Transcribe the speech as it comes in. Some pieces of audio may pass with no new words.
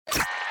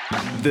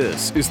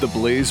This is the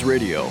Blaze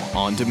Radio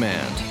on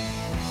demand.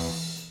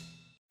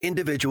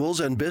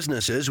 Individuals and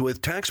businesses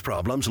with tax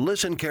problems,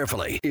 listen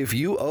carefully. If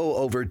you owe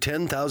over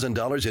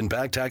 $10,000 in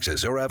back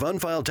taxes or have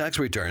unfiled tax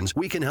returns,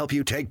 we can help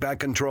you take back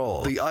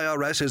control. The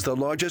IRS is the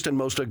largest and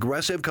most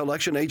aggressive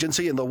collection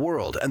agency in the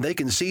world, and they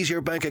can seize your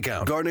bank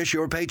account, garnish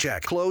your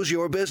paycheck, close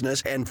your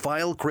business, and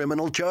file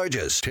criminal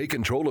charges. Take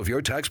control of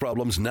your tax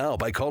problems now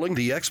by calling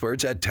the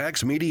experts at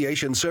Tax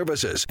Mediation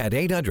Services at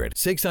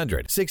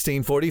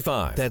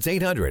 800-600-1645. That's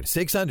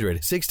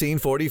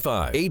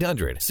 800-600-1645.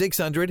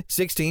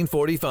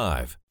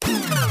 800-600-1645.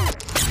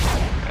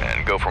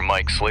 And go for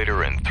Mike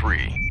Slater in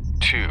 3,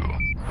 2,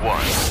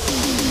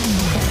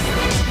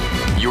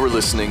 1. You're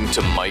listening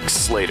to Mike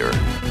Slater,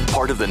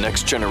 part of the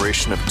next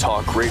generation of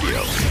talk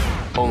radio,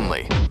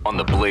 only on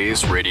the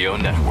Blaze Radio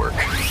Network.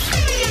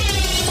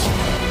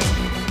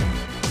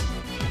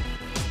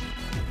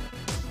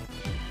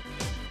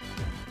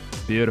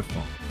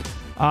 Beautiful.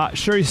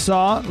 Sure, you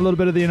saw a little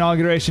bit of the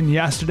inauguration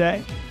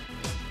yesterday.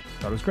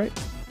 Thought it was great.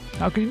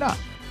 How can you not?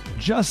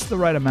 Just the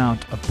right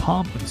amount of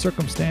pomp and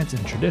circumstance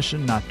and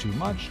tradition. Not too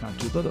much, not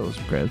too little. It was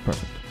great. It was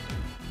perfect.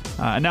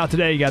 And now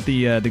today you got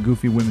the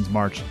goofy women's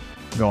march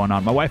going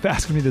on. My wife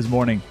asked me this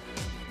morning.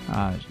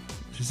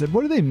 She said,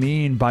 "What do they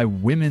mean by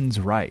women's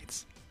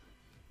rights?"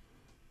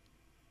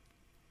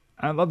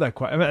 I love that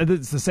question. I mean,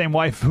 it's the same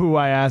wife who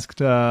I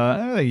asked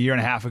a year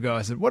and a half ago.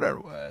 I said,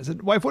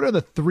 "Wife, what are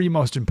the three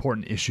most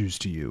important issues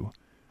to you?"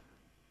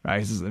 Right?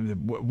 This is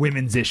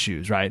women's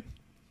issues, right?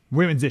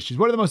 Women's issues.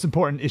 What are the most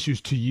important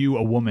issues to you,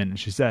 a woman? And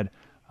she said,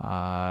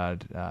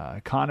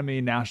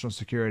 economy, national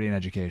security, and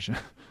education.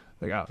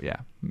 Like, oh, yeah,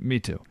 me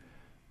too.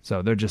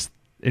 So they're just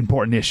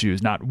important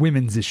issues, not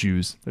women's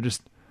issues. They're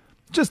just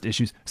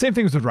issues. Same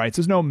things with rights.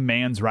 There's no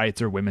man's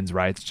rights or women's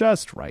rights,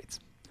 just rights.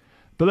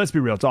 But let's be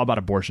real. It's all about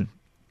abortion.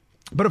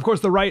 But, of course,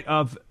 the right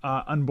of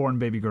unborn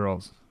baby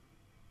girls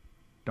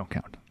don't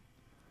count.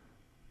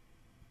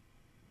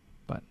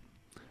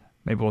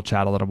 Maybe we'll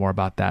chat a little more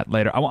about that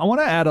later. I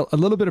want to add a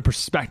little bit of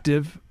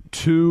perspective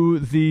to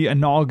the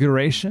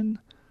inauguration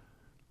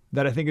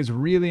that I think is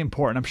really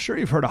important. I'm sure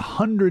you've heard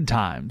 100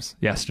 times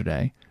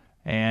yesterday,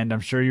 and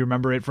I'm sure you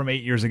remember it from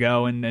 8 years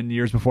ago and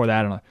years before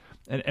that.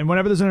 And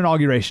whenever there's an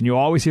inauguration, you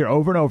always hear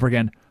over and over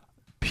again,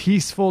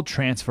 peaceful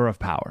transfer of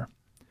power.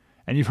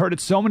 And you've heard it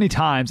so many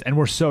times, and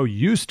we're so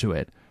used to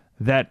it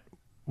that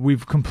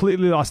we've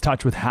completely lost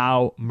touch with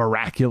how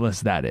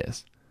miraculous that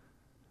is.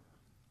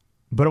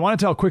 But I want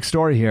to tell a quick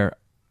story here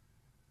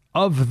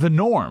of the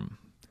norm.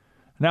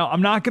 Now,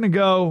 I'm not going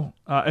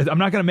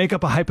to make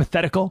up a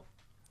hypothetical.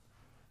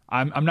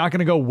 I'm not going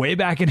to go way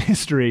back in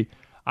history.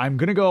 I'm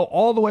going to go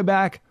all the way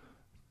back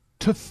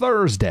to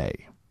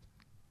Thursday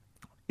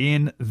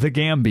in the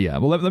Gambia.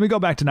 Well, let me go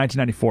back to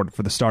 1994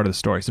 for the start of the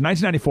story. So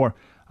 1994,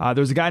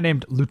 there was a guy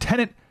named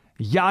Lieutenant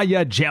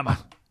Yahya Jammeh.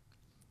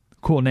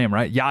 Cool name,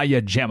 right?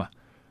 Yahya Jammeh.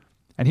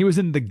 And he was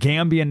in the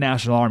Gambian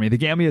National Army. The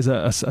Gambia is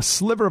a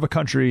sliver of a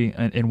country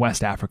in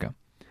West Africa.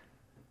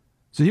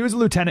 So he was a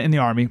lieutenant in the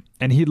army,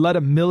 and he led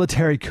a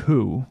military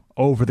coup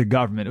over the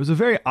government. It was a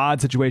very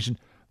odd situation.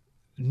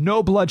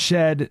 No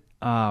bloodshed.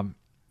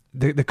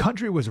 The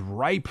country was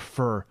ripe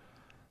for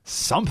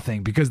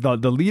something because the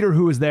leader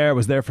who was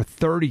there for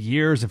 30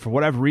 years, and for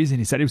whatever reason,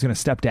 he said he was going to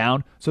step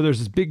down. So there's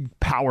this big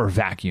power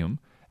vacuum,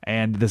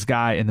 and this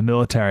guy in the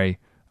military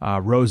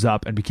rose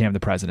up and became the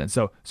president.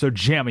 So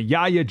Jammeh,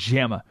 Yahya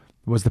Jammeh,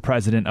 was the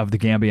president of the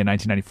Gambia in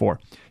 1994.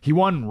 He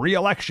won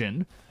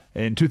re-election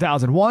in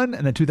 2001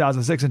 and then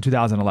 2006 and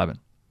 2011.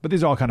 But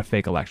these are all kind of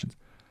fake elections.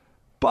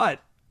 But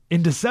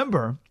in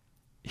December,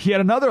 he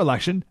had another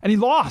election and he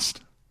lost.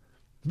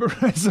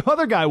 Some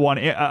other guy won.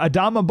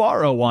 Adama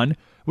Barrow won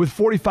with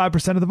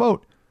 45% of the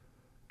vote.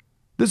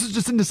 This is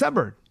just in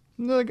December,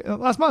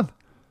 last month.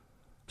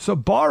 So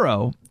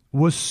Barrow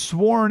was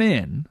sworn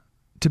in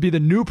to be the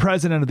new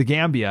president of the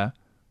Gambia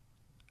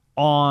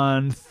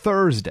on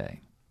Thursday.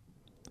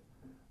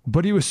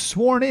 But he was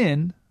sworn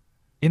in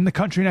the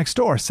country next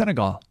door,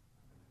 Senegal.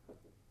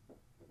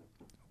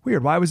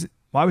 Weird. Why was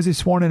he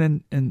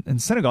sworn in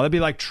Senegal? That'd be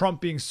like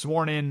Trump being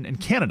sworn in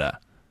Canada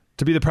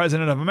to be the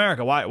president of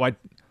America. Why?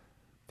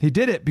 He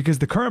did it because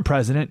the current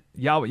president,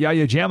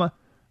 Yahya Jammeh,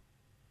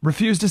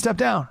 refused to step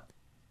down.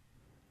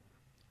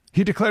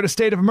 He declared a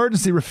state of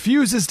emergency,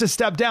 refuses to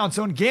step down.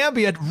 So in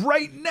Gambia,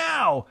 right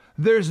now,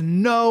 there's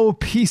no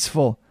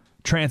peaceful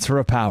transfer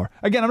of power.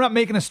 Again, I'm not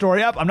making a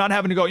story up. I'm not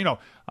having to go,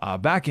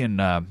 back in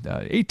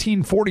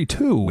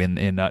 1842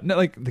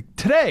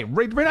 today,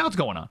 right now it's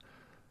going on.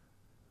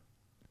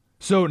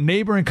 So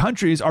neighboring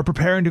countries are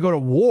preparing to go to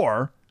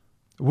war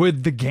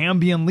with the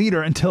Gambian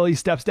leader until he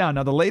steps down.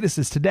 Now, the latest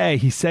is today.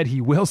 He said he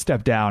will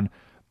step down,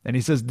 and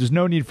he says there's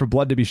no need for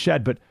blood to be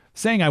shed. But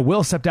saying I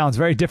will step down is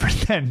very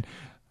different than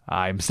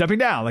I'm stepping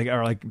down.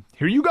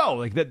 Here you go.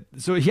 Like that.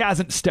 So he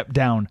hasn't stepped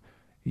down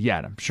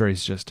yet. I'm sure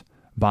he's just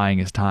buying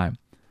his time.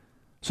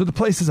 So the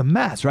place is a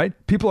mess, right?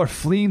 People are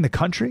fleeing the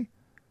country.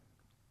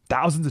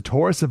 Thousands of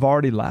tourists have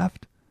already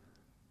left.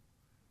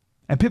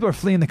 And people are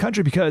fleeing the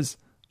country because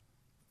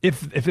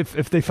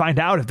if they find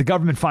out, if the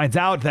government finds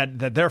out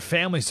that their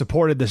family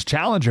supported this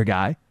Challenger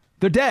guy,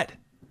 they're dead.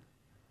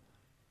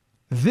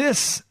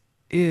 This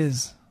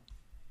is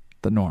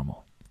the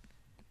normal.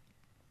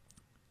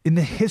 In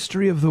the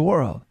history of the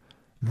world,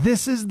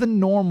 this is the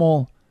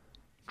normal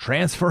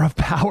transfer of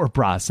power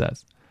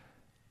process.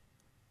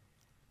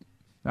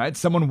 Right?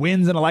 Someone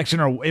wins an election,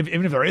 or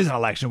even if there is an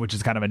election, which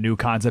is kind of a new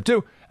concept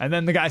too, and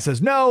then the guy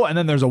says no, and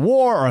then there's a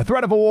war or a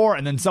threat of a war,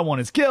 and then someone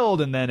is killed,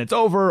 and then it's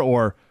over,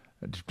 or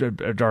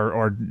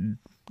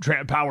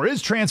power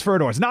is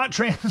transferred, or it's not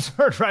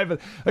transferred, right? But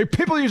like,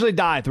 people usually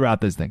die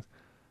throughout these things.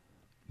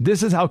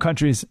 This is how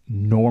countries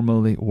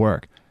normally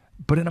work.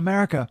 But in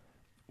America,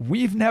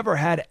 we've never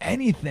had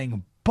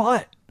anything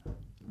but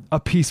a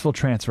peaceful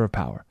transfer of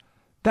power.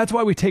 That's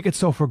why we take it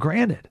so for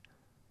granted.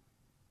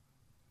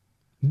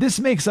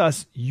 This makes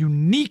us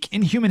unique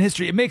in human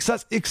history. It makes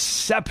us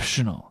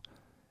exceptional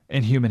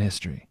in human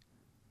history.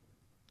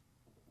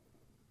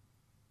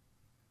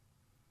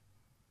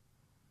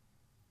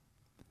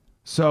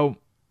 So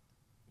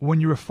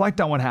when you reflect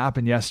on what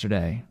happened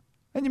yesterday,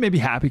 and you may be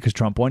happy because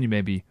Trump won, you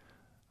may be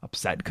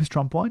upset because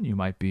Trump won, you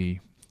might be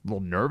a little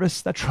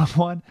nervous that Trump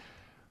won.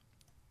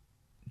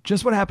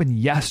 Just what happened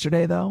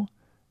yesterday, though,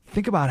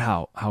 think about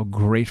how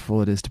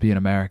grateful it is to be an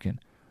American.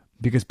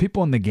 Because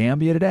people in the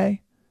Gambia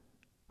today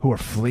who are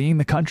fleeing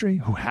the country,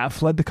 who have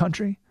fled the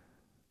country,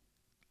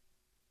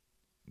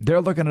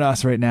 they're looking at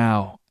us right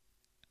now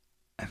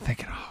and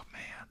thinking, oh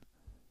man,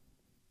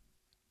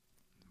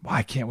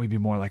 why can't we be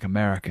more like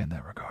America in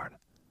that regard?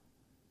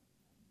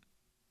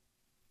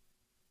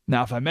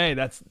 Now, if I may,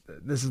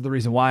 this is the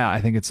reason why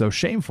I think it's so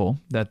shameful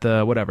that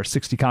the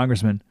 60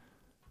 congressmen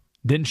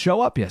didn't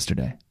show up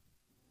yesterday.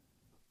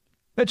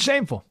 It's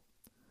shameful.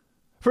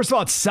 First of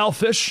all, it's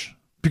selfish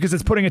because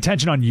it's putting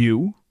attention on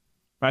you,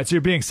 right? So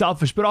you're being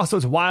selfish, but also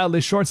it's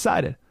wildly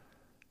short-sighted.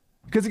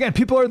 Because again,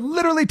 people are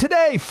literally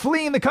today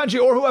fleeing the country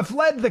or who have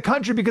fled the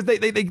country because they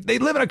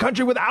live in a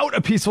country without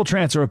a peaceful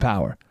transfer of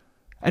power.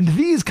 And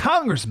these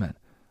congressmen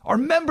are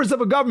members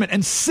of a government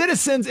and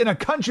citizens in a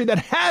country that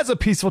has a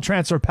peaceful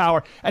transfer of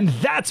power. And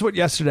that's what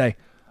yesterday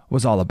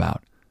was all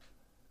about.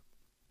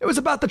 It was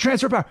about the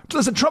transfer of power.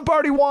 Listen, Trump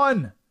already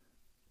won.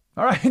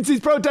 All right,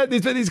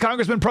 these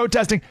congressmen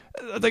protesting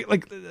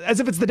like as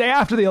if it's the day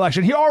after the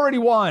election. He already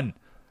won.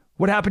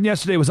 What happened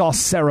yesterday was all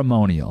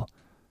ceremonial.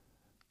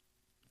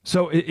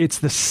 So it's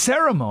the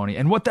ceremony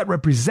and what that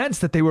represents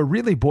that they were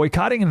really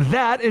boycotting, and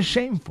that is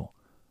shameful.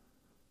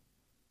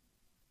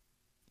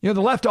 You know,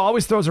 the left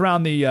always throws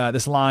around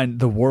this line,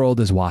 the world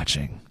is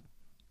watching.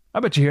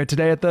 I bet you hear it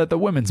today at the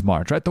Women's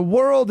March, right? The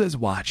world is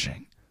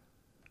watching.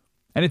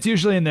 And it's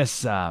usually in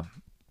this, it's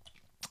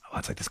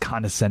like this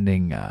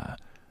condescending,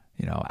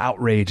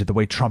 outrage at the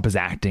way Trump is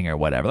acting or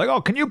whatever. Like,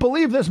 oh, can you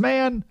believe this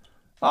man?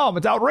 Oh,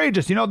 it's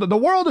outrageous. You know, the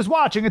world is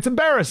watching. It's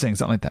embarrassing.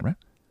 Something like that, right?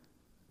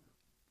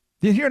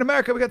 Here in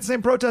America, we got the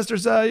same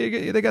protesters.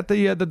 They got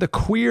the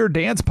queer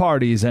dance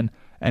parties and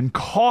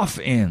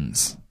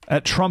cough-ins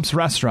at Trump's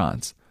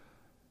restaurants.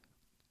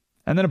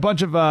 And then a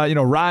bunch of,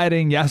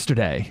 rioting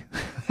yesterday.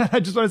 I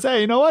just want to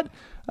say, you know what?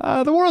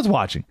 The world's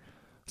watching.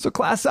 So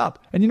class up.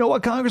 And you know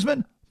what,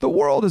 Congressman? The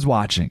world is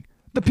watching.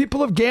 The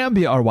people of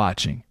Gambia are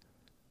watching.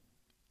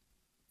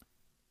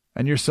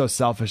 And you're so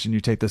selfish and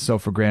you take this so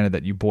for granted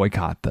that you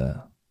boycott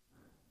the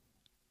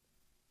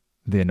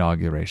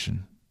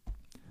inauguration.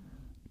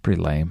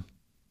 Pretty lame.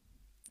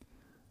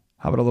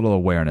 How about a little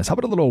awareness? How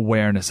about a little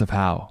awareness of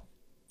how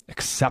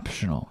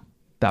exceptional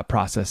that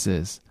process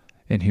is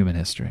in human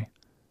history?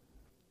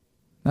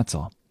 That's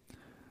all.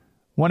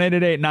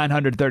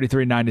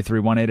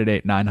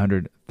 1-888-900-3393.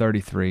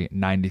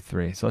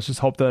 1-888-900-3393. So let's just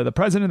hope the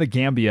president of the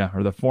Gambia,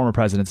 or the former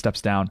president,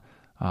 steps down,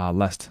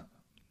 lest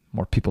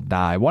more people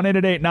die.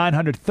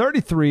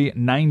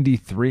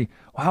 1-888-900-3393.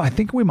 Wow, I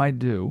think we might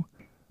do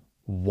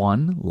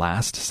one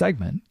last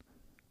segment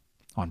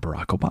on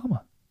Barack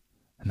Obama.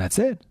 And that's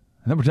it.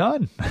 And then we're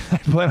done. I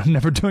plan on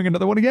never doing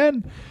another one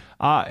again.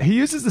 He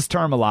uses this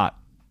term a lot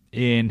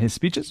in his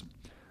speeches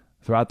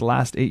throughout the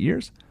last 8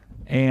 years.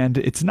 And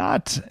it's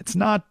not,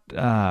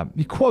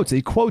 he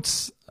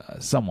quotes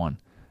someone,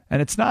 and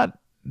it's not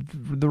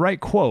the right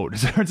quote.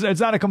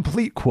 It's not a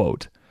complete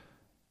quote.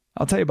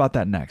 I'll tell you about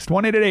that next.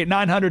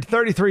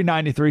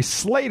 1-888-900-3393,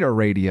 Slater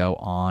Radio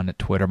on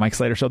Twitter. Mike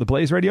Slater Show, the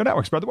Blaze Radio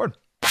Network. Spread the word.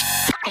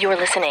 You're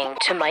listening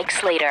to Mike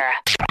Slater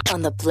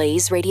on the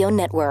Blaze Radio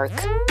Network.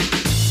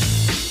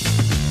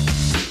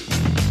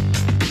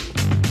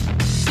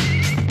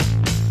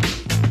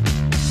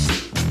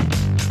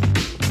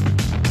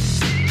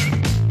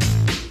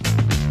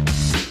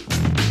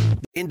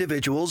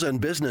 Individuals and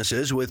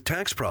businesses with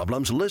tax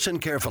problems, listen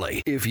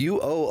carefully. If you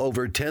owe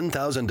over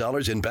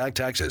 $10,000 in back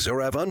taxes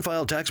or have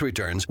unfiled tax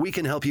returns, we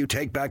can help you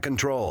take back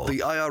control. The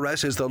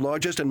IRS is the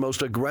largest and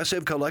most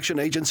aggressive collection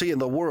agency in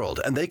the world,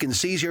 and they can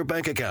seize your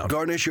bank account,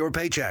 garnish your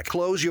paycheck,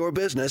 close your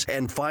business,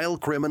 and file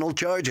criminal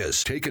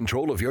charges. Take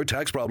control of your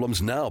tax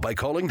problems now by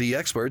calling the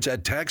experts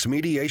at Tax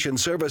Mediation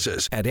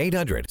Services at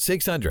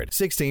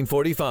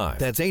 800-600-1645.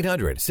 That's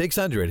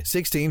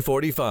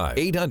 800-600-1645.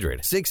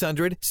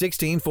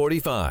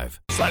 800-600-1645.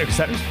 Slater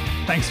Setters,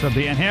 thanks for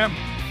being here.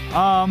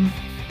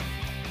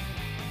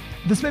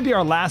 This may be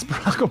our last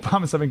Barack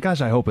Obama stuff.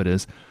 Gosh, I hope it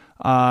is.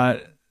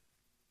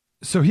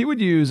 So he would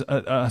use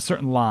a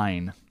certain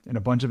line in a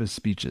bunch of his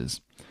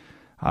speeches.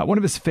 One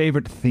of his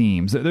favorite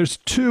themes. There's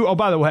two. Oh,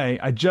 by the way,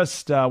 I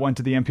just went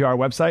to the NPR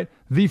website.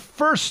 The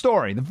first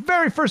story, the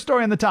very first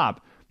story on the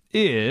top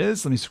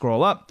is, let me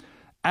scroll up.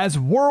 As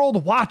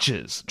world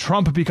watches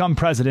Trump become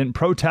president,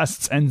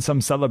 protests and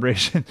some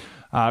celebration.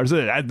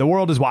 The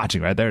world is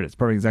watching, right? There it is.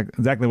 Perfect.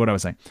 Exactly what I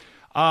was saying.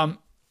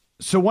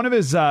 So one of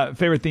his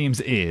favorite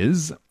themes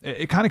is,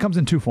 it kind of comes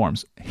in two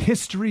forms.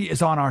 History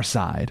is on our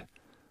side,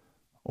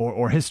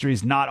 or history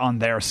is not on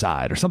their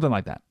side, or something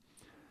like that.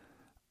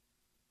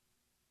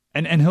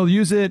 And he'll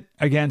use it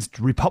against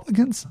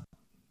Republicans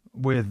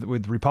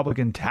with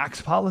Republican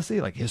tax policy,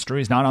 like history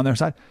is not on their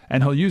side.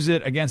 And he'll use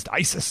it against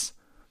ISIS.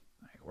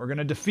 We're going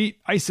to defeat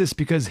ISIS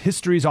because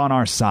history's on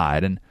our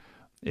side. And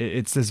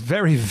it's this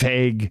very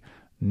vague,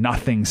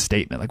 nothing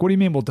statement. Like, what do you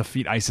mean we'll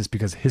defeat ISIS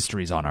because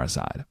history's on our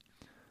side?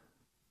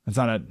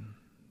 Doesn't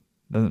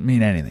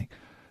mean anything.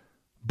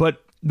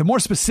 But the more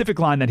specific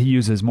line that he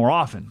uses more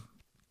often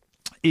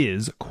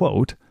is,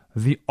 quote,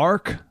 the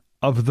arc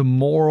of the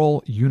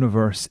moral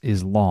universe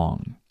is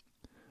long,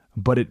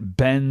 but it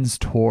bends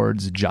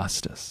towards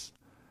justice.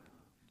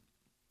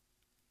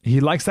 He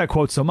likes that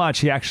quote so much,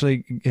 he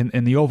actually,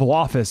 in the Oval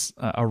Office,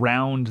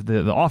 around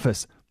the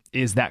office,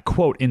 is that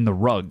quote in the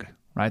rug,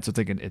 right? So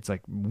it's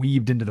like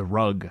weaved into the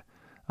rug.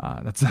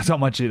 That's how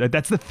much,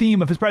 that's the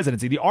theme of his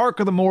presidency. The arc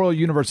of the moral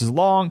universe is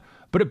long,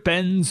 but it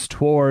bends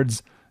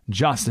towards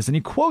justice. And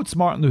he quotes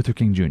Martin Luther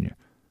King Jr.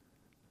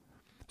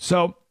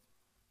 So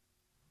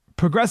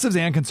progressives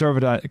and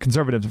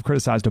conservatives have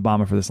criticized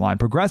Obama for this line.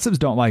 Progressives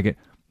don't like it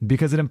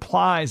because it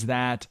implies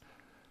that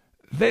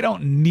they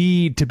don't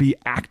need to be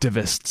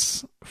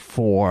activists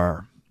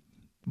for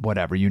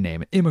whatever, you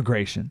name it,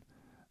 immigration,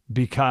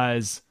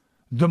 because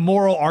the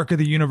moral arc of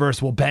the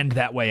universe will bend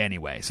that way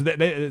anyway. So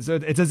it's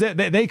as if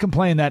they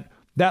complain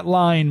that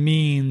line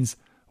means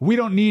we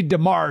don't need to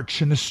march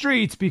in the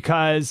streets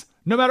because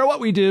no matter what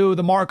we do,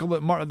 the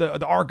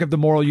arc of the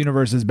moral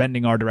universe is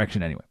bending our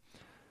direction anyway.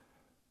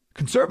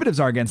 Conservatives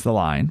are against the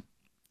line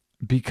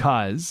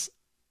because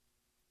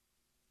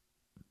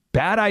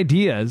bad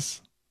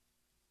ideas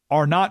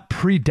are not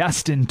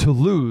predestined to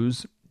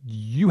lose.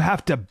 You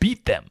have to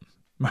beat them,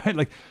 right?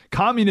 Like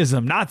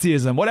communism,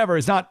 Nazism, whatever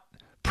is not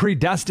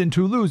predestined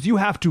to lose. You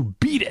have to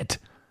beat it.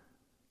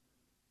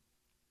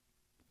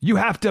 You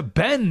have to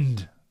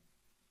bend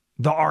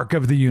the arc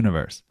of the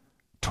universe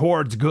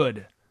towards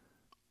good.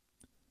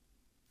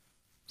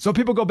 So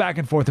people go back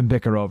and forth and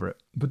bicker over it.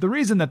 But the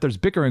reason that there's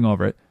bickering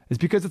over it is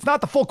because it's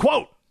not the full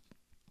quote.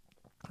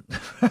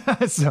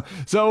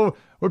 so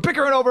we're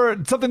bickering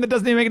over something that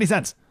doesn't even make any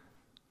sense.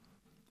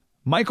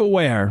 Michael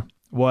Ware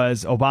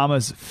was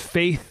Obama's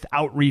faith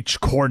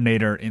outreach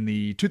coordinator in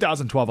the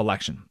 2012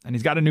 election. And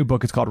he's got a new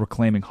book. It's called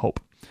Reclaiming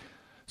Hope.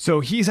 So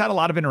he's had a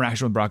lot of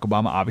interaction with Barack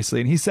Obama, obviously.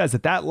 And he says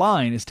that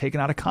line is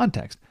taken out of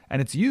context. And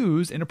it's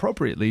used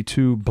inappropriately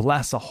to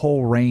bless a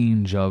whole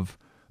range of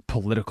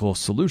political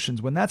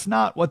solutions when that's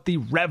not what the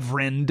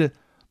Reverend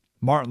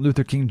Martin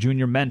Luther King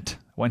Jr. meant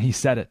when he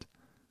said it.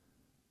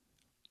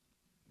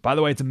 By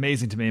the way, it's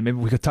amazing to me. Maybe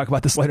we could talk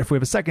about this later if we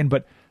have a second,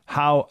 but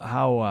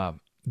how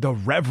the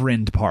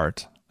Reverend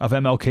part of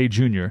MLK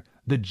Jr.,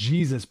 the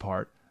Jesus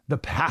part, the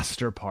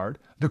pastor part,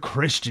 the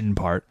Christian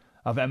part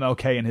of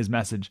MLK and his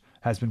message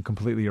has been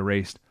completely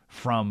erased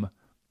from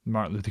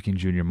Martin Luther King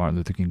Jr., Martin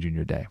Luther King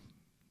Jr. Day.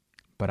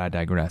 But I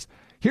digress.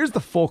 Here's the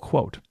full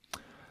quote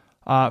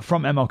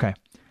from MLK.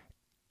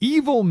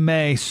 Evil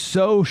may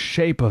so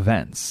shape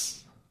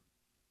events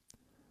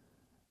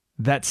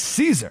that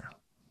Caesar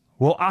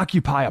will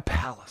occupy a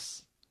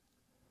palace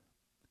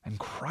and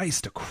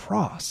Christ a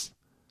cross.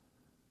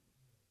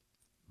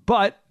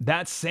 But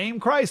that same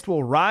Christ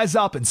will rise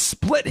up and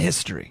split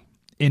history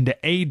into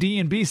AD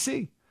and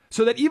BC,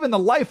 so that even the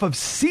life of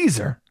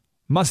Caesar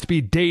must be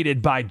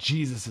dated by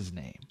Jesus'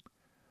 name.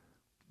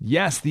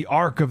 Yes, the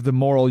arc of the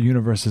moral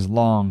universe is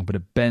long, but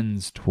it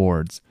bends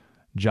towards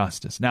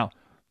justice. Now,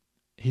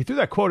 he threw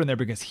that quote in there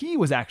because he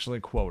was actually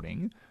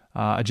quoting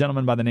a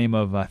gentleman by the name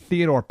of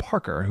Theodore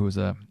Parker, who was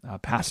a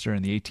pastor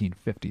in the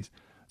 1850s.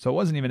 So it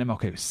wasn't even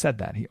MLK who said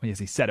that.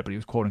 He said it, but he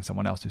was quoting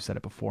someone else who said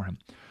it before him.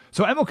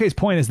 So MLK's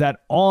point is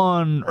that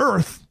on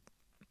Earth,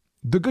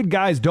 the good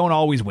guys don't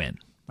always win.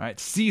 Right?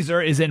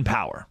 Caesar is in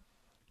power.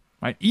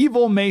 Right?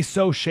 Evil may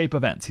so shape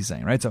events, he's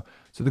saying. Right? So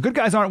the good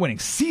guys aren't winning.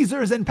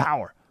 Caesar is in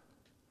power.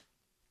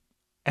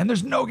 And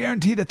there's no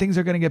guarantee that things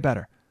are going to get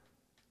better.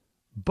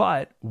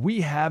 But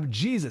we have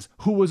Jesus,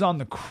 who was on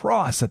the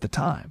cross at the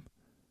time.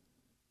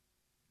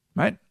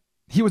 Right?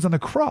 He was on the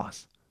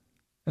cross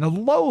in a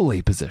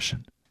lowly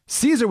position.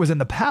 Caesar was in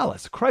the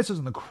palace. Christ was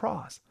on the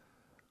cross.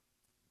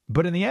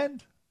 But in the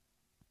end,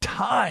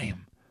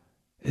 time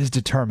is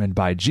determined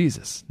by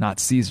Jesus, not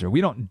Caesar.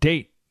 We don't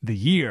date the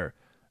year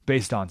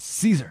based on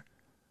Caesar.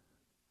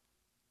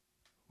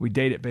 We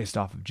date it based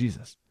off of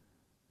Jesus.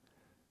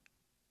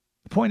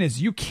 The point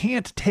is, you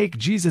can't take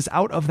Jesus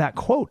out of that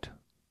quote.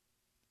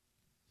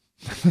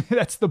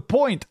 That's the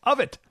point of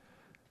it.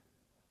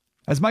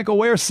 As Michael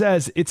Ware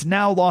says, it's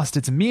now lost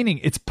its meaning.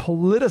 It's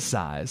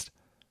politicized.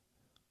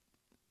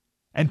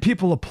 And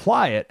people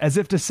apply it as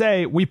if to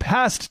say, we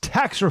passed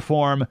tax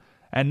reform,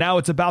 and now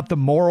it's about the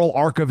moral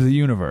arc of the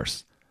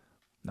universe.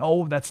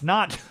 No, that's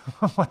not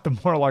what the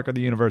moral arc of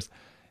the universe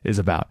is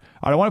about.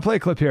 All right, I want to play a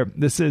clip here.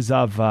 This is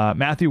of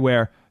Matthew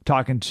Ware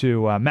talking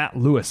to Matt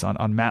Lewis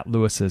on Matt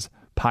Lewis's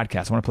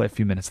podcast. I want to play a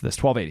few minutes of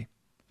this. 1280.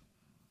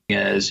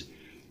 Is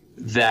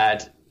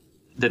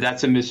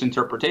that's a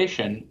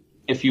misinterpretation.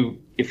 If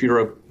you're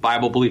a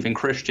Bible-believing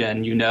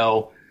Christian, you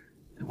know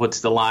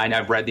what's the line?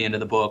 I've read the end of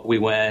the book. We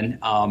win.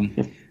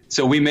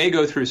 So we may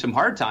go through some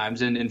hard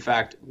times, and in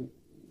fact,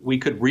 we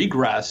could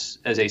regress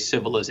as a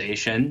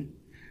civilization.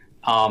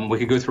 We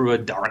could go through a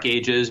dark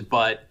ages,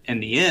 but in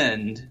the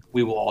end,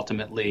 we will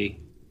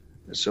ultimately.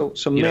 So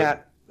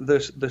Matt,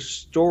 the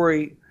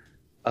story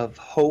of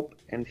hope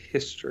and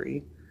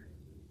history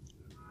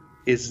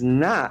is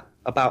not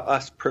about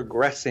us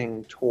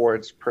progressing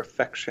towards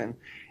perfection.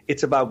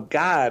 It's about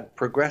God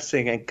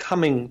progressing and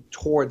coming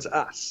towards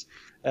us.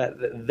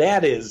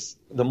 That is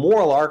the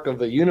moral arc of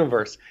the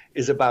universe,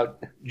 is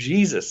about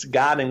Jesus,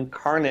 God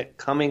incarnate,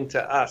 coming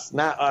to us,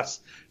 not us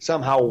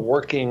somehow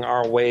working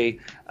our way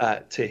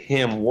to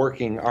Him,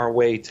 working our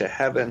way to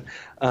heaven.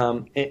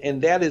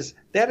 And that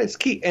is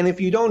key. And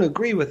if you don't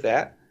agree with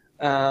that,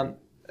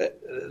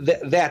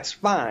 that's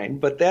fine.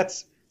 But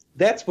that's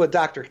what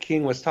Dr.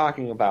 King was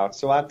talking about.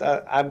 So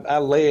I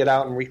lay it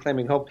out in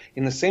Reclaiming Hope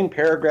in the same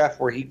paragraph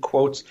where he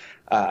quotes,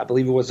 I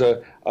believe it was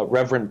a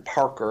Reverend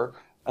Parker,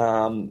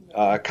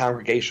 a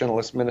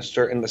Congregationalist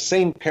minister. In the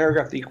same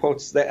paragraph that he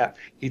quotes that,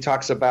 he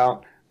talks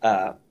about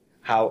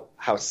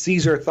how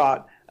Caesar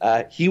thought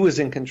he was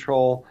in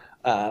control,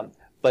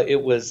 but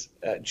it was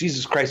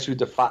Jesus Christ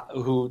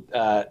who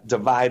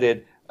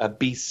divided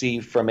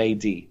BC from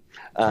AD.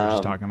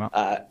 Talking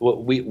about?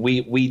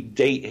 We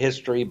date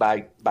history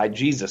by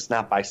Jesus,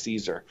 not by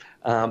Caesar.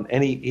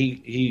 And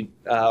he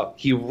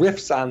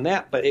riffs on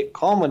that, but it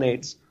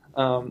culminates.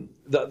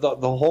 The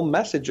whole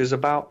message is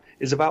about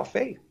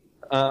faith,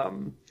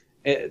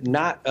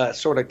 not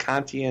sort of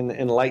Kantian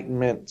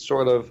Enlightenment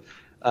sort of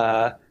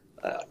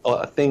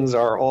things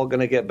are all going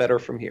to get better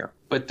from here.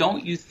 But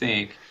don't you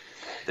think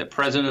that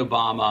President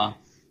Obama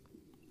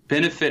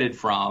benefited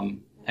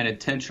from and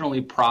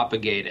intentionally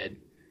propagated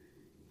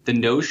the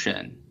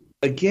notion?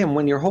 Again,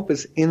 when your hope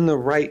is in the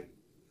right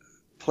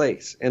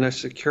place, in a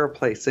secure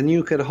place, then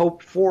you could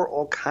hope for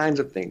all kinds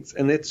of things.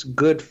 And it's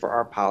good for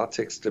our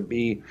politics to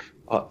be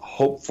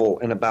hopeful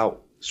and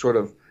about sort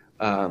of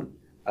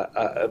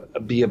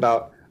be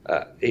about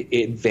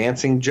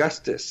advancing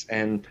justice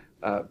and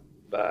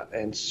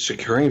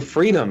securing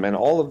freedom and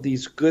all of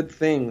these good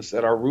things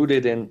that are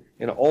rooted in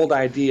old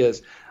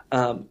ideas.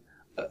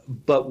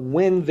 But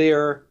when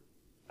they're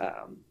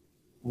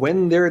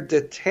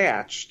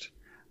detached,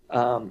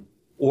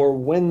 or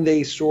when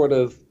they sort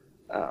of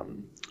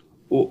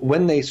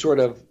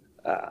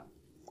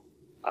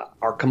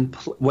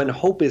when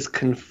hope is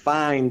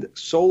confined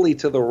solely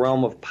to the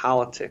realm of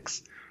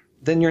politics,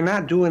 then you're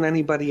not doing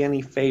anybody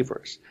any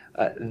favors.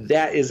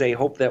 That is a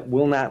hope that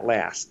will not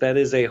last. That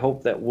is a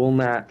hope that will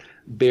not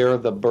bear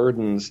the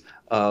burdens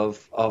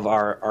of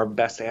our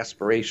best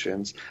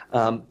aspirations.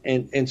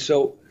 And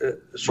so,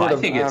 I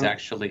think it's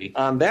actually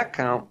on that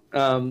count.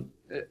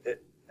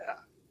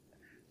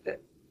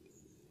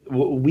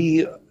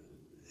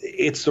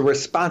 It's the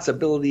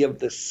responsibility of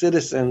the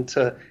citizen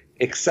to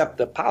accept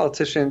that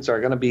politicians are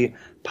going to be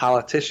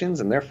politicians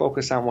and they're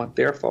focused on what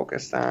they're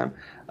focused on.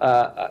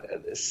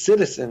 The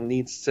citizen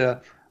needs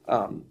to,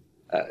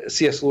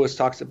 C.S. Lewis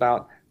talks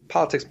about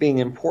politics being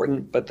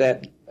important, but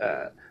that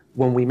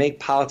when we make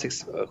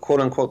politics, quote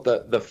unquote,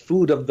 the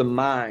food of the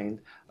mind,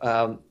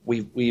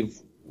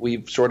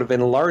 we've sort of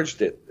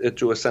enlarged it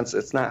to a sense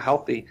it's not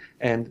healthy.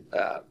 And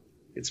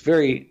it's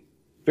very,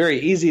 very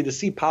easy to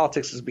see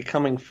politics as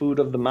becoming food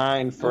of the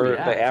mind for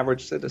the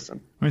average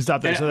citizen. Let me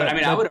stop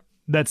there.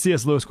 That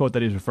C.S. Lewis quote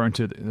that he's referring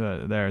to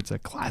there, it's a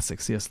classic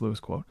C.S. Lewis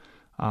quote.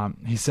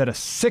 He said, a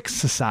sick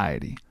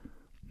society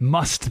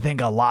must think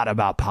a lot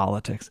about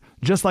politics,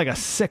 just like a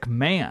sick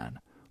man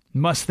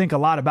must think a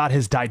lot about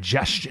his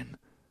digestion.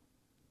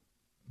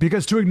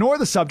 Because to ignore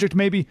the subject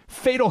may be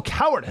fatal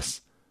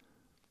cowardice.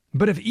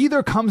 But if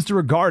either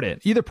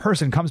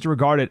person comes to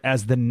regard it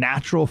as the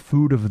natural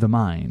food of the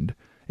mind,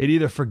 it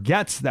either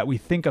forgets that we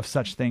think of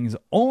such things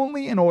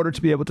only in order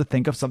to be able to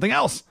think of something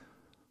else.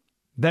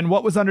 Then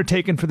what was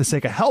undertaken for the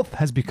sake of health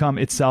has become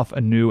itself a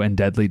new and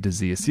deadly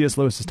disease. C.S.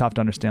 Lewis is tough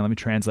to understand. Let me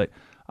translate.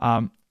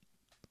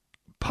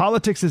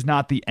 Politics is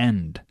not the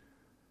end.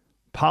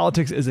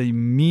 Politics is a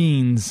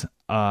means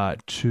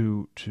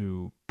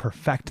to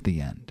perfect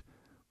the end,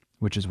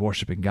 which is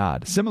worshiping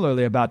God.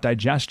 Similarly, about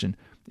digestion.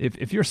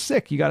 If you're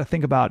sick, you got to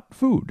think about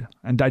food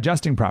and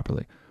digesting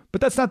properly.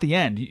 But that's not the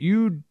end.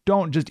 You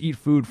don't just eat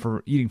food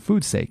for eating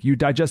food's sake. You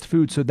digest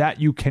food so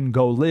that you can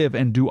go live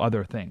and do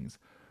other things.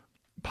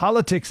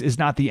 Politics is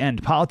not the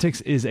end.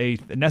 Politics is a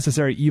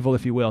necessary evil,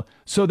 if you will,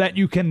 so that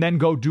you can then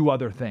go do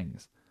other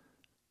things.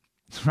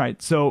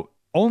 Right? So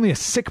Only a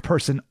sick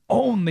person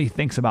only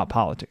thinks about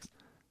politics.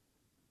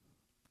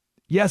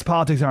 Yes,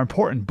 politics are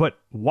important, but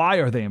why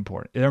are they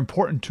important? They're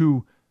important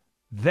to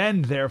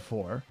then,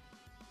 therefore,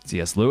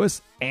 C.S.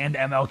 Lewis and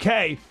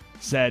MLK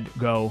said,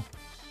 go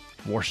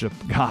worship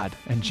God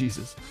and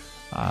Jesus.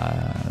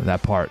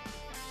 That part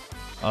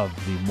of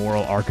the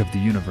moral arc of the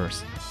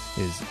universe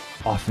is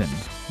often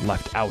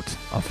left out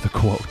of the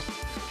quote.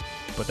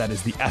 But that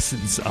is the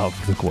essence of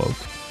the quote.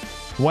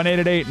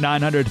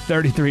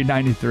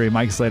 1-888-900-3393.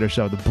 Mike Slater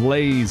Show, the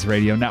Blaze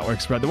Radio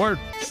Network. Spread the word.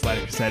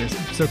 Slater Crusaders.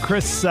 So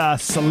Chris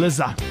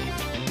Cillizza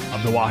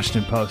of the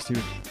Washington Post, he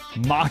was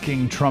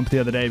mocking Trump the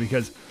other day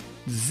because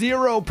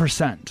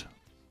 0%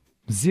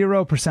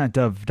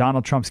 of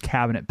Donald Trump's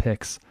cabinet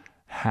picks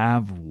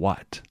have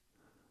what?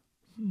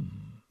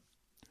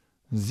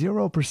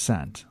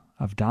 0%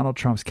 of Donald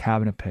Trump's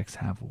cabinet picks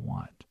have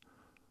what?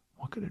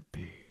 What could it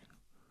be?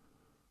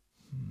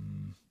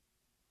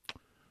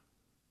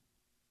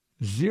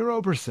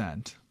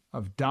 0%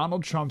 of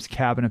Donald Trump's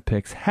cabinet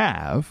picks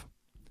have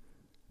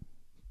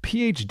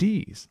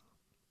PhDs.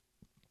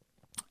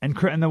 And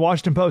the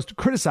Washington Post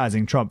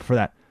criticizing Trump for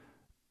that.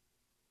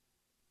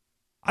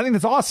 I think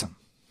that's awesome.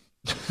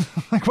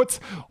 Like,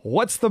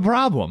 what's the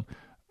problem?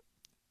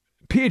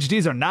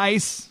 PhDs are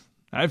nice.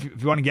 If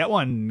you want to get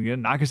one, you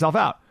knock yourself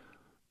out.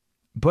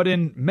 But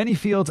in many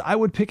fields, I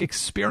would pick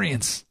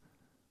experience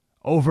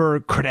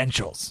over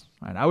credentials.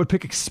 Right? I would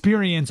pick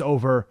experience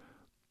over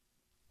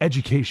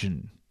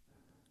education.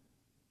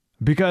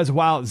 Because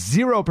while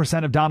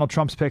 0% of Donald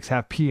Trump's picks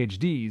have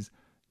PhDs,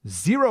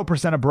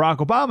 0% of Barack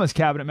Obama's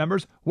cabinet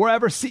members were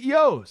ever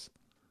CEOs.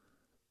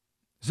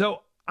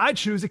 So I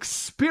choose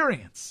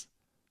experience.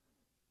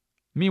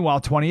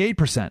 Meanwhile,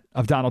 28%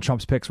 of Donald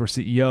Trump's picks were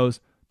CEOs,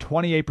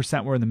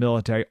 28% were in the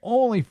military,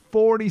 only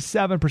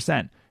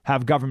 47%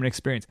 have government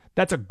experience.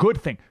 That's a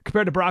good thing.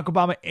 Compared to Barack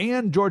Obama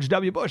and George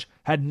W. Bush,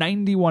 had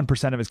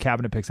 91% of his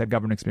cabinet picks had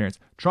government experience.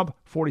 Trump,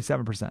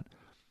 47%.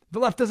 The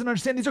left doesn't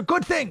understand these are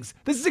good things.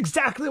 This is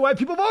exactly why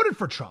people voted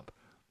for Trump.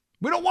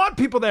 We don't want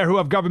people there who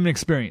have government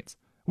experience.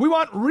 We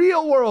want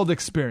real world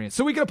experience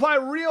so we can apply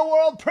real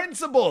world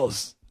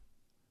principles.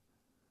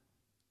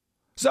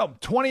 So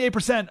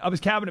 28% of his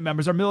cabinet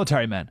members are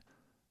military men,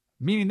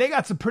 meaning they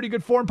got some pretty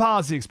good foreign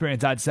policy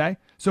experience, I'd say.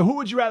 So who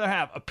would you rather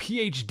have, a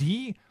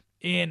PhD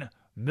in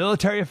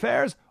military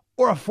affairs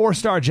or a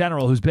 4-star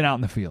general who's been out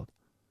in the field?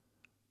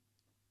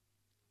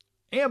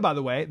 And by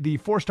the way, the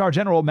 4-star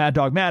general, Mad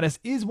Dog Mattis,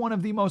 is one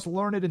of the most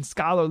learned and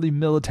scholarly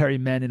military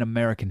men in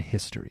American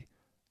history.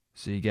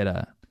 So you get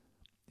a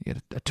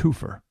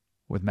twofer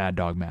with Mad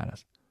Dog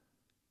Mattis.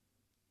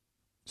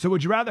 So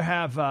would you rather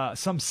have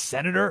some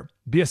senator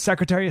be a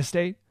Secretary of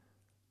State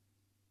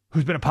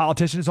who's been a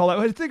politician his whole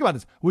life? Think about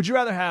this. Would you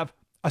rather have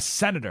a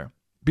senator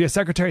be a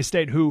Secretary of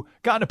State who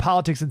got into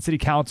politics in city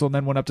council and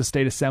then went up to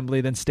state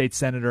assembly, then state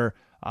senator,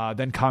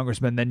 then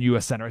congressman, then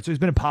U.S. senator? So he's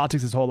been in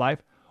politics his whole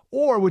life.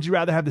 Or would you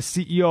rather have the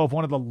CEO of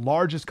one of the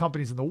largest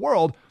companies in the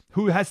world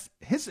who has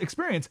his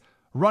experience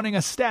running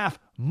a staff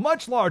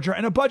much larger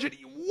and a budget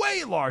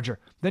way larger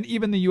than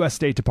even the U.S.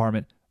 State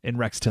Department in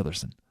Rex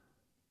Tillerson?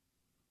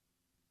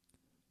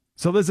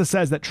 So Liza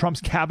says that Trump's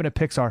cabinet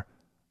picks are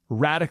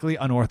radically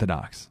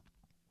unorthodox.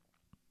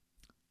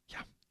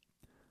 Yeah,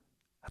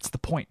 that's the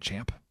point,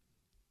 champ.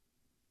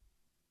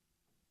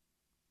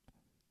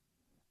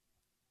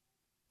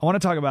 I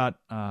want to talk about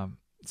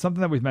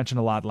something that we've mentioned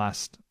a lot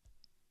last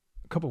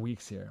couple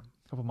weeks here,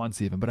 a couple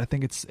months even, but I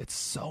think it's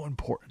so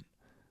important.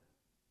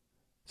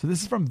 So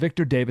this is from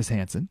Victor Davis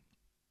Hanson,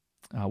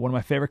 one of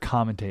my favorite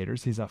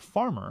commentators. He's a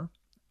farmer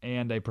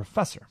and a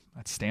professor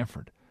at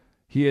Stanford.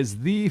 He is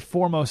the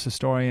foremost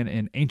historian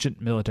in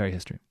ancient military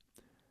history.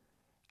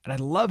 And I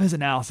love his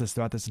analysis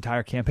throughout this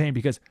entire campaign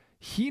because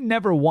he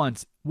never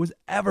once was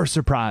ever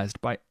surprised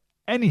by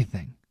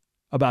anything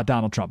about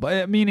Donald Trump,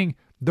 meaning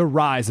the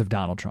rise of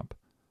Donald Trump.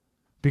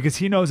 Because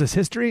he knows his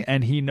history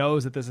and he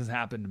knows that this has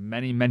happened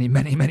many, many,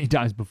 many, many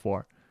times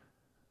before.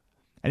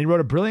 And he wrote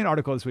a brilliant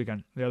article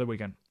the other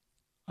weekend,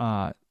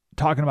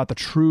 talking about the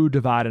true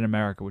divide in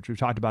America, which we've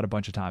talked about a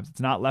bunch of times.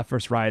 It's not left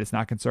versus right. It's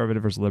not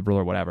conservative versus liberal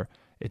or whatever.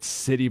 It's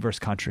city versus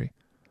country.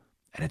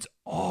 And it's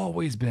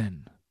always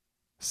been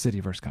city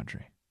versus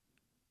country.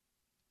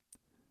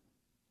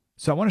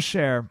 So I want to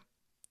share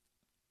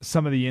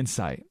some of the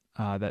insight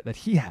that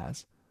he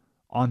has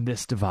on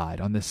this divide,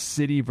 on this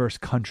city versus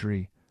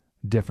country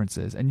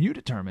differences. And you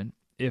determine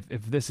if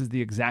this is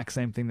the exact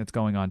same thing that's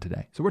going on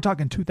today. So we're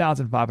talking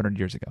 2,500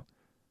 years ago.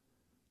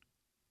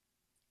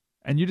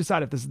 And you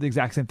decide if this is the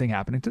exact same thing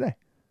happening today.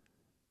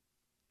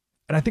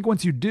 And I think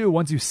once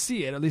you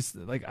see it, at least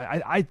like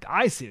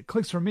I see it, it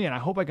clicks for me, and I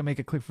hope I can make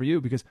it click for you,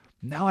 because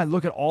now I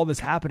look at all this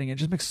happening and it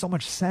just makes so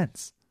much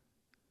sense.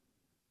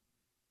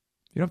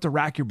 You don't have to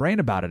rack your brain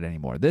about it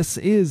anymore. This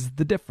is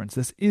the difference.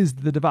 This is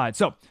the divide.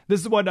 So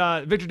this is what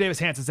Victor Davis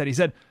Hanson said. He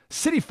said,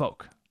 city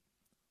folk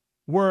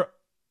were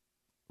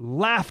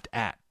laughed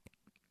at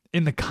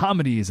in the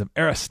comedies of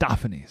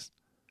Aristophanes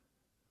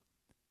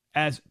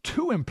as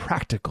too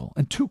impractical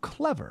and too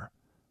clever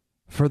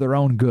for their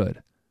own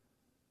good,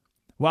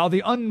 while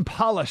the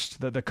unpolished,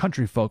 the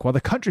country folk,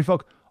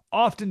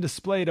 often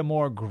displayed a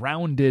more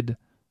grounded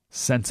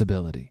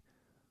sensibility.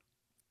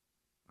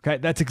 Okay,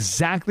 that's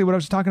exactly what I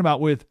was talking about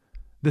with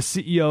the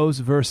CEOs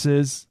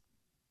versus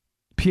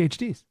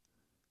PhDs.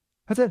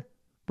 That's it.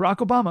 Barack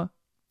Obama,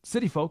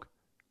 city folk,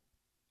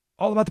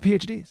 all about the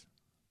PhDs.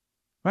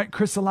 Right?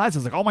 Chris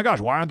Eliza's like, oh my gosh,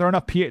 why aren't there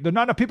enough there are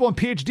not enough people with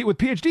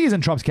PhDs in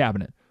Trump's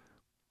cabinet?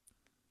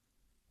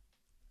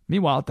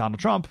 Meanwhile, Donald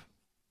Trump,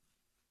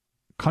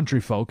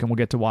 country folk, and we'll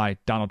get to why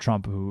Donald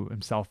Trump, who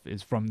himself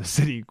is from the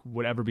city,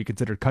 would ever be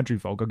considered country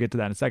folk. I'll get to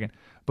that in a second.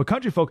 But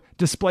country folk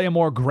display a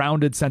more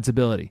grounded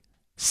sensibility.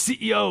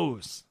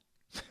 CEOs,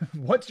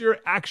 what's your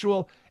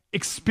actual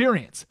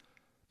experience?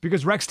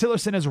 Because Rex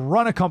Tillerson has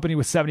run a company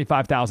with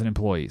 75,000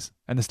 employees,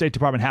 and the State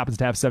Department happens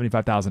to have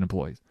 75,000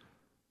 employees.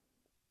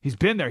 He's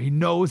been there. He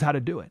knows how to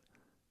do it.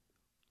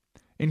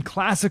 In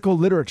classical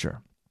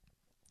literature,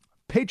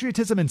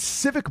 patriotism and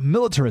civic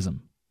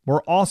militarism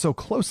were also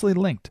closely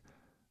linked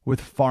with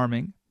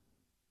farming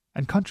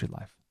and country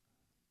life.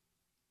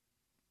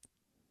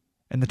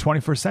 In the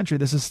 21st century,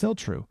 this is still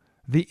true.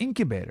 The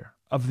incubator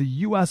of the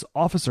U.S.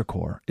 Officer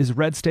Corps is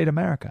Red State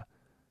America.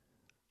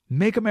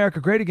 Make America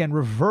Great Again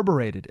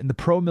reverberated in the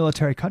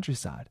pro-military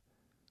countryside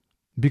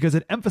because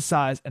it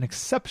emphasized an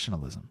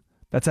exceptionalism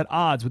that's at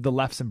odds with the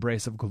left's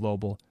embrace of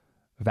global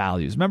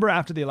values. Remember,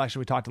 after the election,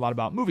 we talked a lot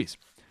about movies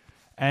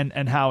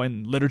and how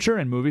in literature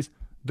and movies,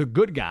 the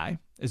good guy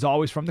is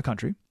always from the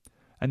country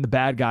and the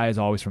bad guy is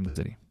always from the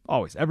city.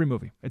 Always. Every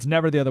movie. It's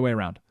never the other way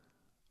around.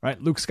 Right?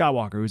 Luke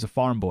Skywalker, who's a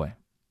farm boy.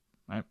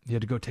 Right? He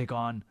had to go take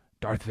on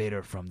Darth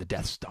Vader from the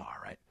Death Star,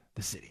 right?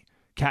 The city.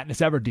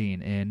 Katniss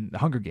Everdeen in The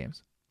Hunger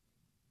Games.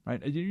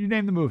 Right? You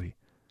name the movie.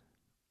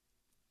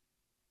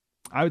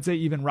 I would say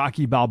even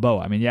Rocky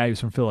Balboa. I mean, yeah, he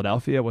was from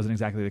Philadelphia. It wasn't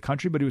exactly the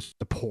country, but he was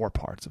the poor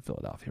parts of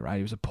Philadelphia, right?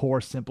 He was a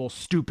poor, simple,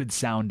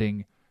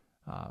 stupid-sounding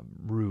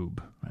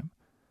rube, right?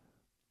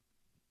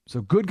 So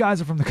good guys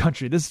are from the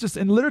country. This is just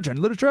in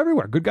literature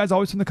everywhere. Good guys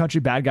always from the country,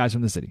 bad guys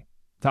from the city.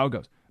 That's how it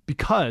goes.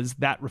 Because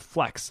that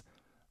reflects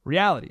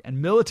reality.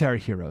 And military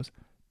heroes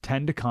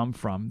tend to come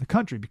from the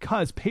country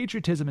because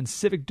patriotism and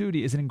civic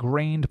duty is an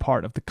ingrained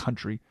part of the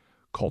country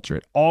culture.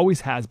 It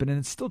always has been, and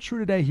it's still true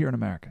today here in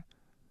America.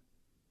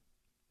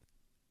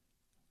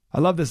 I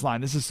love this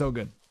line. This is so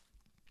good.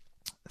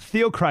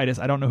 Theocritus,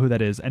 I don't know who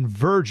that is, and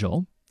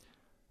Virgil,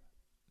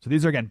 so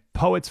these are, again,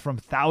 poets from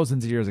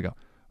thousands of years ago,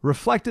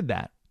 reflected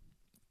that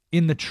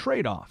in the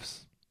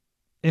trade-offs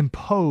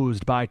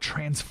imposed by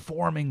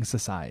transforming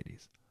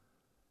societies.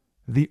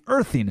 The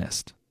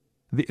earthiness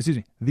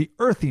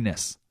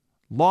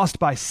lost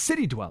by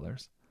city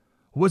dwellers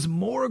was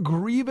more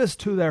grievous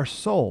to their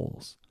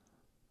souls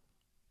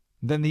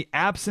than the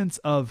absence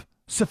of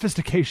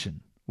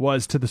sophistication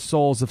was to the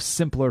souls of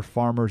simpler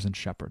farmers and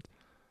shepherds.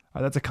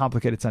 That's a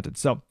complicated sentence.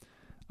 So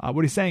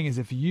what he's saying is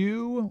if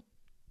you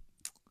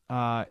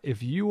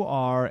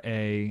are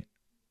a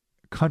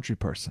country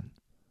person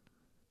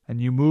and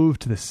you move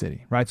to the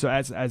city, right? So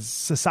as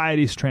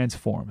societies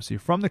transform, so you're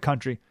from the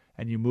country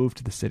and you move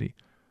to the city,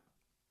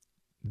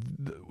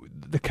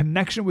 the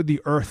connection with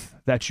the earth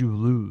that you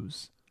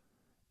lose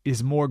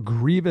is more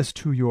grievous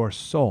to your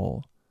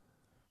soul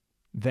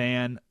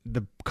than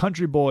the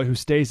country boy who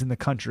stays in the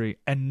country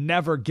and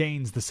never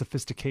gains the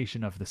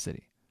sophistication of the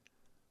city.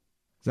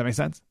 Does that make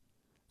sense?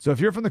 So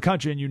if you're from the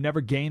country and you never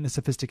gain the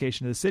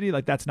sophistication of the city,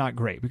 like that's not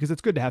great because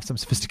it's good to have some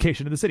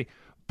sophistication in the city.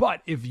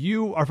 But if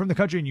you are from the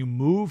country and you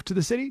move to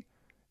the city,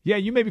 yeah,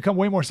 you may become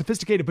way more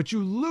sophisticated, but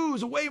you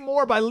lose way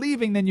more by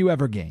leaving than you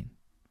ever gain.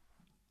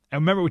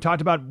 And remember, we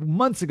talked about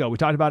months ago, we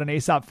talked about an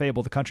Aesop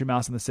fable, The Country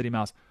Mouse and the City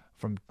Mouse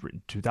from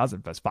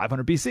 2000, that's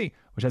 500 BC,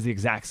 which has the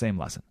exact same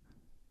lesson.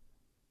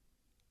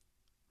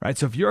 Right?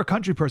 So if you're a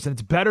country person,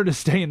 it's better to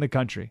stay in the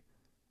country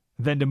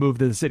than to move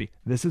to the city.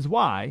 This is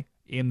why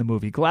in the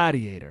movie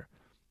Gladiator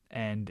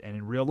and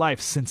in real life,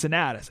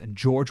 Cincinnatus and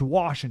George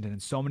Washington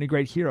and so many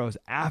great heroes,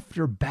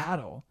 after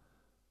battle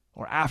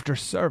or after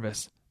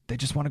service, they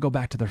just want to go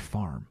back to their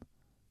farm.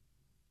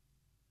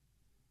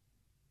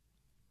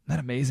 Isn't that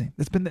amazing?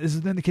 This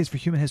has been the case for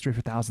human history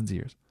for thousands of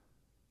years.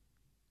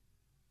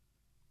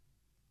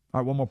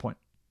 All right, one more point.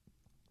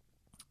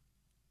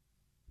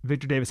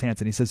 Victor Davis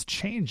Hanson, he says,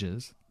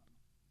 changes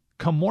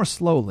come more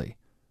slowly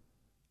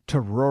to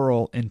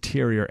rural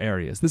interior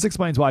areas. This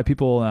explains why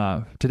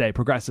people today,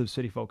 progressive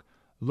city folk,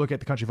 look at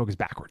the country folk as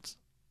backwards.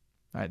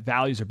 Right?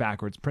 Values are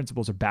backwards.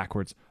 Principles are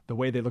backwards. The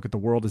way they look at the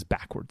world is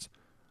backwards.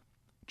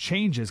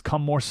 Changes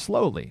come more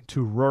slowly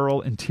to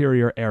rural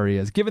interior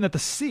areas, given that the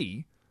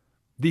sea,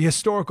 the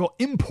historical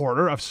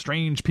importer of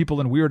strange people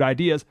and weird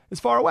ideas,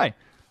 is far away.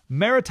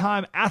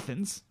 Maritime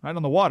Athens, right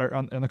on the water,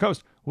 on the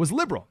coast, was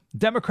liberal,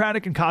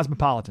 democratic, and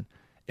cosmopolitan.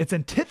 Its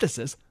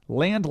antithesis,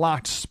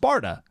 landlocked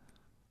Sparta,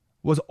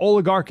 was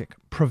oligarchic,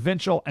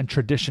 provincial, and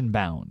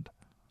tradition-bound.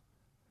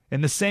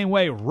 In the same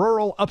way,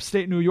 rural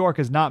upstate New York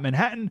is not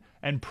Manhattan,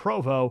 and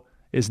Provo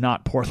is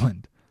not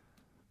Portland.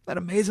 Isn't that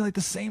amazing? Like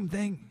the same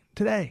thing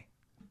today.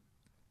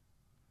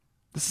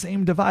 The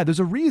same divide. There's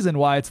a reason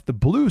why it's the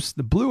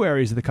blue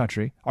areas of the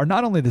country are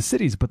not only the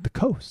cities, but the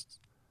coasts.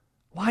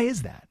 Why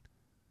is that?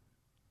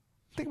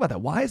 Think about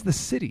that. Why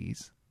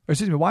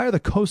why are the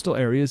coastal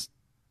areas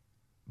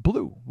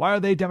blue? Why are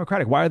they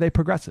Democratic? Why are they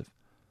progressive?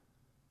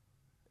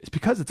 It's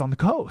because it's on the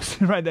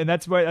coast, right? And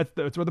that's where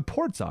the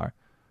ports are.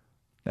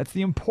 That's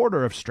the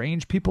importer of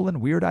strange people and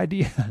weird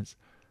ideas.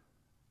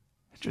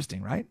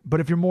 Interesting, right? But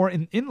if you're more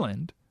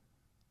inland,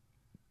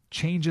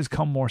 changes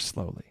come more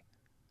slowly.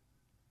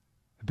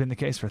 It's been the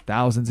case for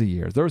thousands of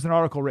years. There was an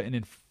article written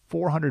in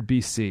 400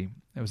 BC.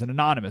 It was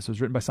anonymous. It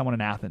was written by someone in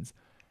Athens.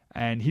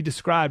 And he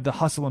described the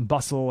hustle and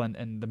bustle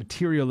and the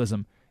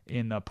materialism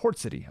in the port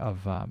city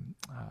of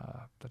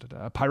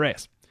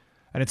Piraeus.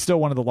 And it's still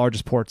one of the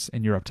largest ports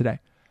in Europe today.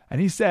 And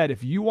he said,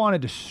 if you want to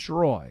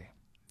destroy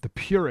the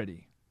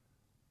purity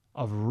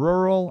of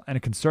rural and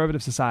a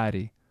conservative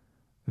society,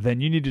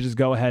 then you need to just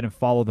go ahead and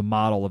follow the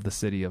model of the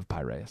city of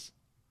Piraeus.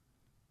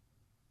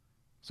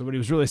 So what he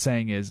was really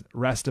saying is,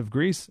 rest of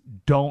Greece,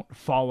 don't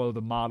follow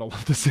the model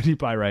of the city of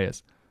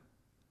Piraeus.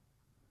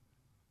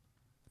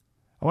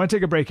 I want to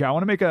take a break here. I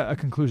want to make a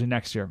conclusion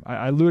next year.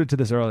 I alluded to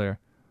this earlier.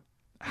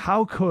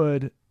 How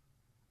could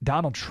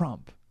Donald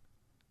Trump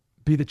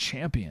be the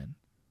champion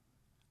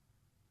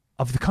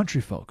of the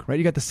country folk, right?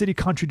 You got the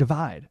city-country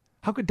divide.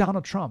 How could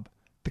Donald Trump,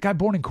 the guy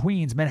born in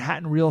Queens,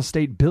 Manhattan real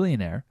estate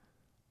billionaire,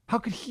 how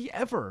could he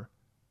ever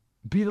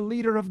be the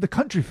leader of the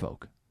country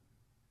folk?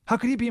 How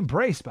could he be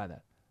embraced by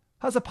that?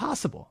 How's it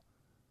possible?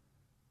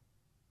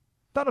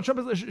 Donald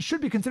Trump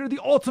should be considered the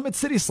ultimate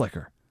city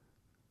slicker.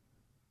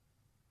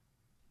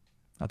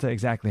 I'll tell you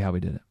exactly how we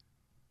did it.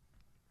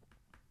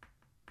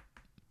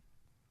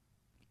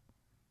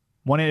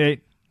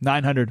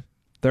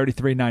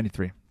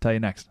 1-888-900-3393. Tell you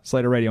next.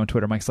 Slater Radio on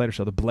Twitter. Mike Slater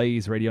Show. The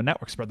Blaze Radio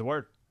Network. Spread the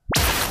word.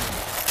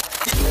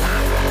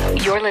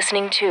 You're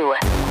listening to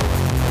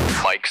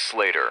Mike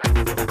Slater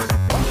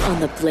on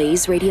the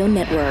Blaze Radio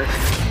Network.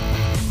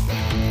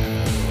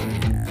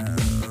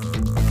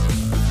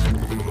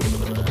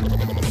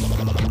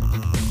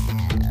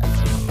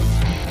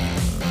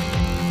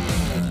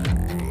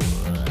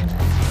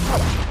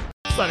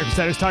 Slater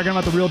Crusaders talking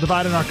about the real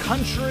divide in our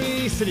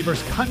country, city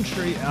versus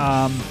country.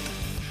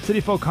 City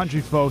folk,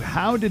 country folk.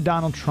 How did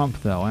Donald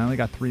Trump, though, I only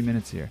got 3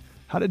 minutes here.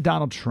 How did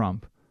Donald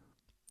Trump,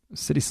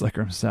 city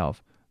slicker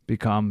himself,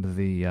 become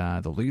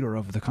the leader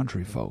of the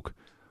country folk?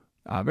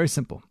 Very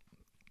simple.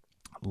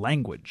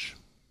 Language.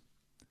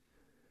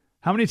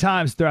 How many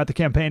times throughout the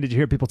campaign did you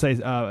hear people say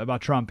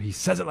about Trump, he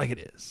says it like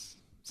it is?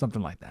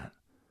 Something like that.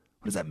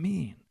 What does that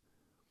mean?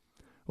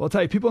 Well, I'll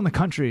tell you, people in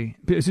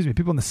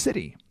the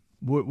city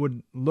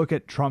would look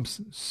at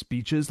Trump's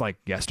speeches like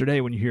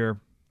yesterday when you hear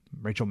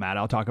Rachel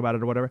Maddow talk about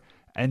it or whatever,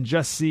 and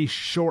just see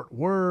short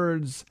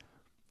words,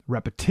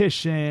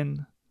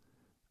 repetition.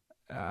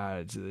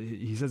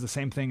 He says the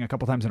same thing a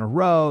couple times in a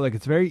row. Like,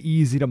 it's very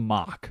easy to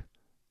mock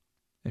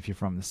if you're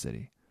from the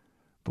city.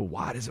 But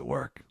why does it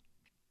work?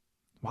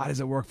 Why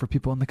does it work for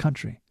people in the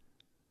country?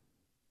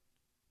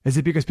 Is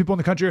it because people in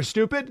the country are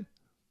stupid?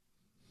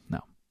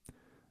 No.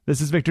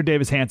 This is Victor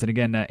Davis Hanson,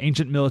 again, an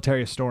ancient military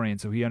historian,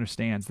 so he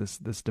understands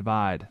this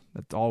divide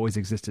that's always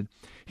existed.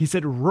 He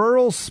said,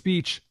 rural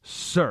speech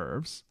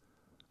serves,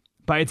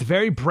 by its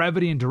very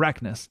brevity and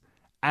directness,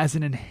 as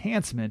an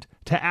enhancement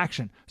to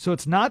action. So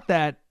it's not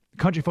that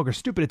country folk are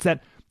stupid, it's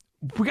that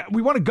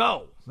we want to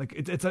go. Like,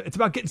 it's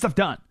about getting stuff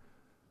done.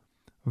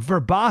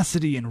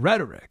 Verbosity and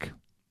rhetoric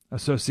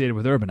associated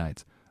with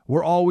urbanites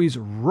were always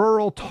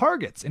rural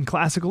targets in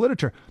classical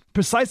literature,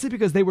 precisely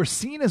because they were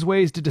seen as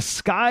ways to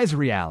disguise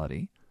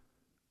reality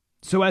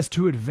so as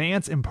to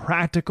advance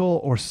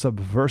impractical or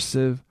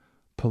subversive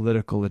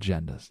political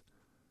agendas.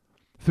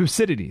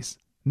 Thucydides,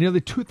 nearly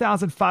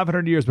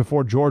 2,500 years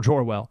before George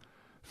Orwell,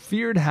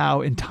 feared how,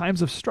 in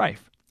times of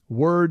strife,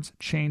 words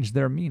changed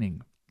their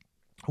meaning,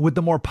 with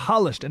the more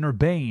polished and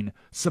urbane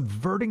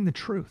subverting the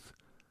truth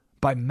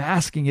by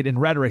masking it in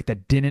rhetoric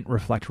that didn't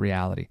reflect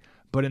reality.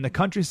 But in the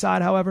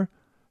countryside, however,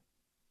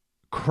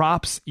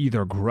 crops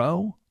either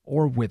grow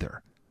or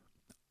wither.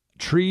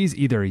 Trees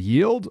either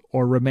yield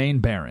or remain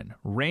barren.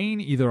 Rain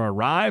either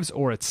arrives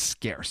or it's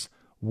scarce.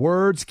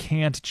 Words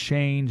can't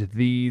change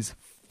these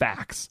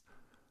facts,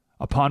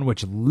 upon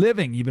which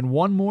living even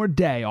one more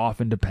day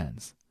often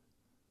depends.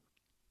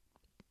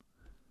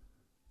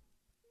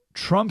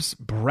 Trump's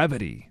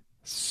brevity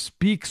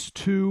speaks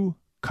to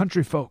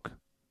country folk,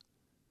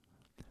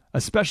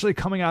 especially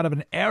coming out of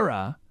an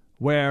era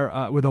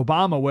where, with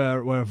Obama,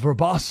 where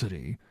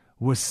verbosity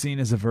was seen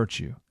as a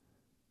virtue,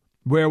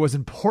 where it was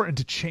important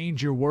to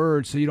change your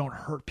words so you don't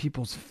hurt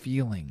people's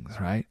feelings,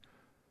 right?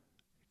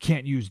 You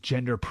can't use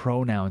gender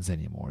pronouns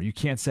anymore. You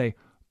can't say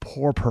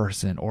poor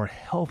person or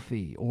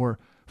healthy or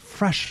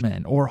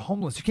freshman or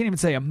homeless. You can't even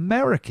say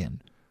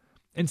American.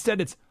 Instead,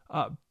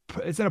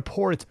 instead of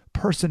poor, it's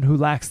person who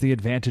lacks the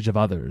advantage of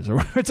others.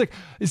 Or it's like,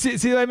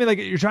 see what I mean? Like,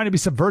 you're trying to be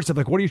subversive.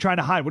 Like, what are you trying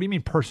to hide? What do you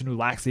mean person who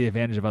lacks the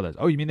advantage of others?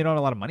 Oh, you mean they don't have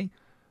a lot of money?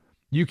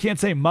 You can't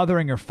say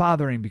mothering or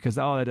fathering because,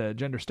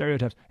 gender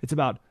stereotypes. It's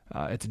about,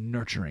 it's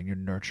nurturing. You're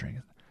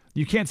nurturing.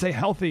 You can't say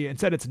healthy.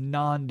 Instead, it's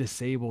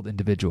non-disabled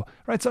individual.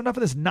 Right? So enough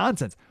of this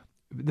nonsense.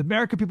 The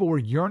American people were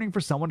yearning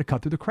for someone to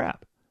cut through the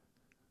crap.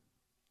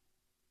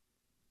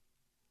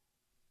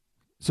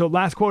 So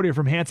last quote here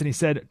from Hansen, he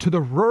said, "To the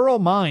rural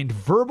mind,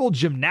 verbal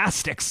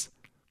gymnastics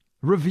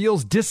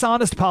reveals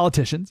dishonest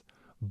politicians,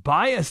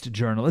 biased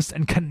journalists,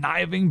 and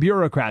conniving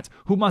bureaucrats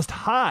who must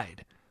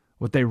hide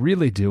what they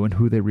really do and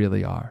who they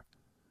really are."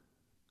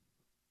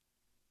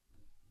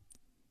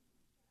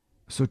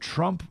 So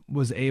Trump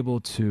was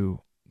able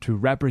to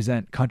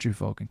represent country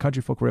folk, and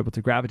country folk were able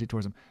to gravitate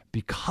towards him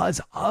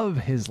because of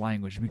his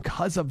language,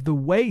 because of the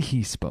way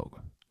he spoke.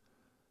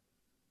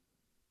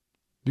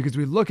 Because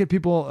we look at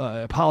people,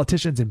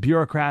 politicians and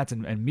bureaucrats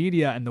and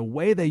media, and the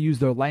way they use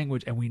their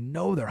language, and we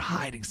know they're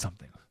hiding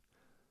something.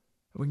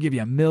 We can give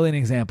you a million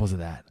examples of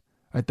that.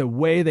 Right? The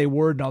way they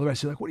word and all the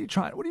rest. You're like, what are you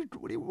trying? What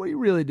are you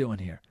really doing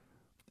here?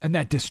 And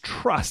that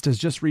distrust has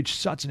just reached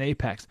such an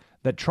apex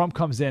that Trump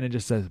comes in and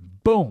just says,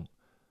 boom,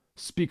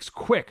 speaks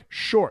quick,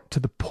 short,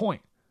 to the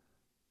point,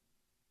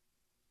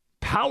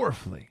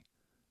 powerfully.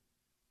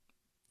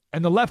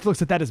 And the left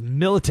looks at that as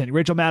militant.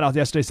 Rachel Maddow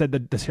yesterday said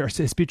that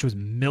his speech was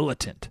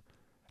militant.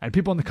 And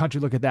people in the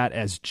country look at that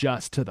as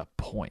just to the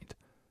point.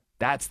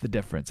 That's the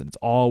difference, and it's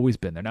always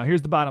been there. Now,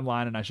 here's the bottom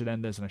line, and I should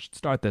end this, and I should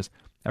start this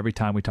every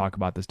time we talk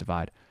about this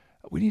divide.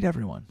 We need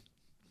everyone.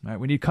 Right?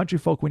 We need country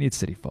folk. We need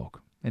city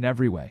folk in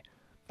every way.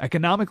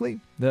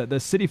 Economically, the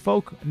city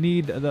folk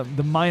need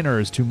the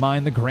miners to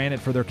mine the granite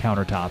for their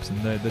countertops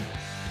and the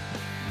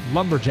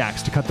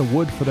lumberjacks to cut the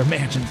wood for their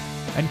mansions.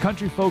 And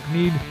country folk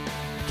need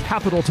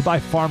capital to buy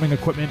farming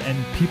equipment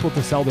and people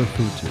to sell their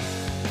food to.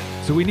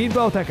 So we need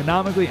both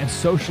economically and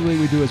socially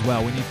we do as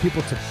well. We need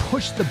people to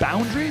push the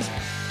boundaries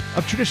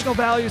of traditional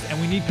values,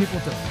 and we need people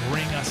to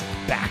bring us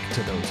back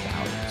to those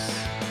values.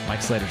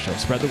 Mike Slater Show.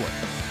 Spread the word.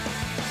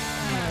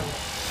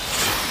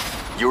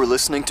 You're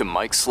listening to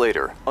Mike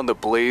Slater on the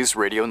Blaze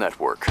Radio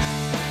Network.